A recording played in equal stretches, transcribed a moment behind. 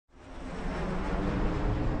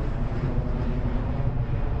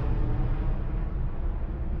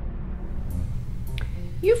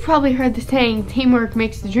You've probably heard the saying, teamwork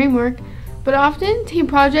makes the dream work, but often team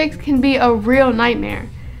projects can be a real nightmare.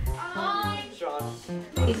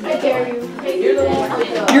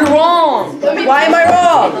 You're wrong. Why am I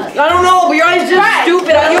wrong? I don't know, but your eyes just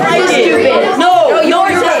stupid. I don't like it. No,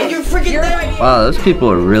 you're freaking there. Wow, those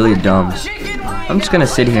people are really dumb. I'm just gonna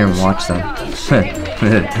sit here and watch them.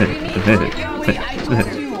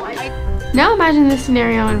 Now imagine this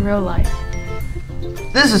scenario in real life.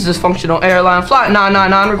 This is dysfunctional airline flight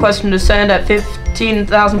 999 requesting to descend at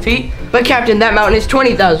 15,000 feet. But Captain, that mountain is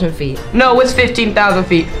 20,000 feet. No, it's 15,000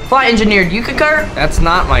 feet. Flight engineer, do you concur? That's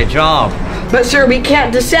not my job. But sir, we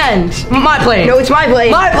can't descend. My plane. No, it's my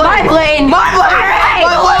plane. My plane. My plane. My plane.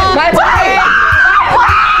 My plane. My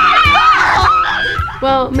plane.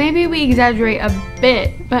 Well, maybe we exaggerate a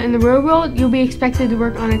bit, but in the real world, you'll be expected to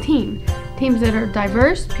work on a team. Teams that are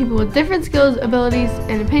diverse, people with different skills, abilities,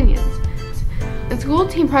 and opinions. In school,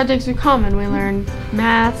 team projects are common. We learn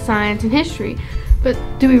math, science, and history. But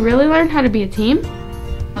do we really learn how to be a team?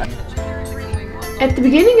 At the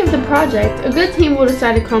beginning of the project, a good team will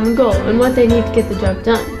decide a common goal and what they need to get the job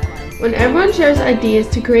done. When everyone shares ideas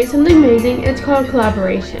to create something amazing, it's called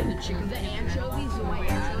collaboration.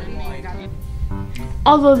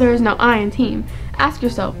 Although there is no I in team, ask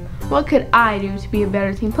yourself, what could I do to be a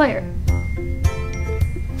better team player?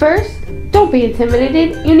 First, don't be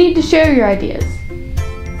intimidated. You need to share your ideas.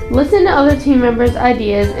 Listen to other team members'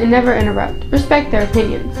 ideas and never interrupt. Respect their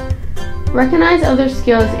opinions. Recognize others'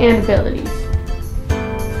 skills and abilities.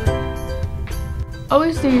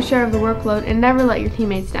 Always do your share of the workload and never let your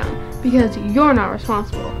teammates down, because you're not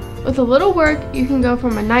responsible. With a little work, you can go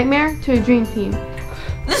from a nightmare to a dream team.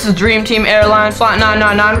 This is Dream Team Airline Flight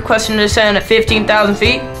 999 requesting to descend at 15,000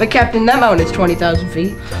 feet. But Captain, that mountain is 20,000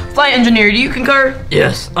 feet. Flight engineer, do you concur?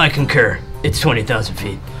 Yes, I concur. It's 20,000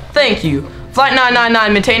 feet. Thank you. Flight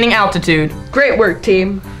 999 maintaining altitude. Great work,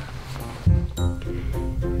 team.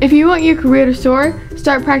 If you want your career to soar,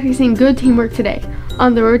 start practicing good teamwork today.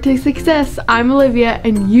 On the road to success, I'm Olivia,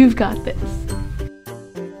 and you've got this.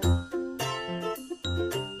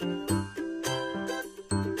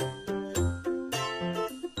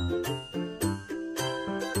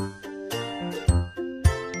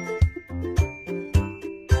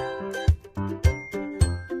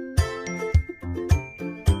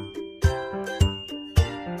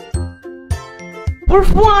 We're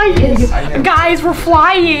flying! Guys, we're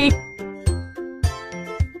flying!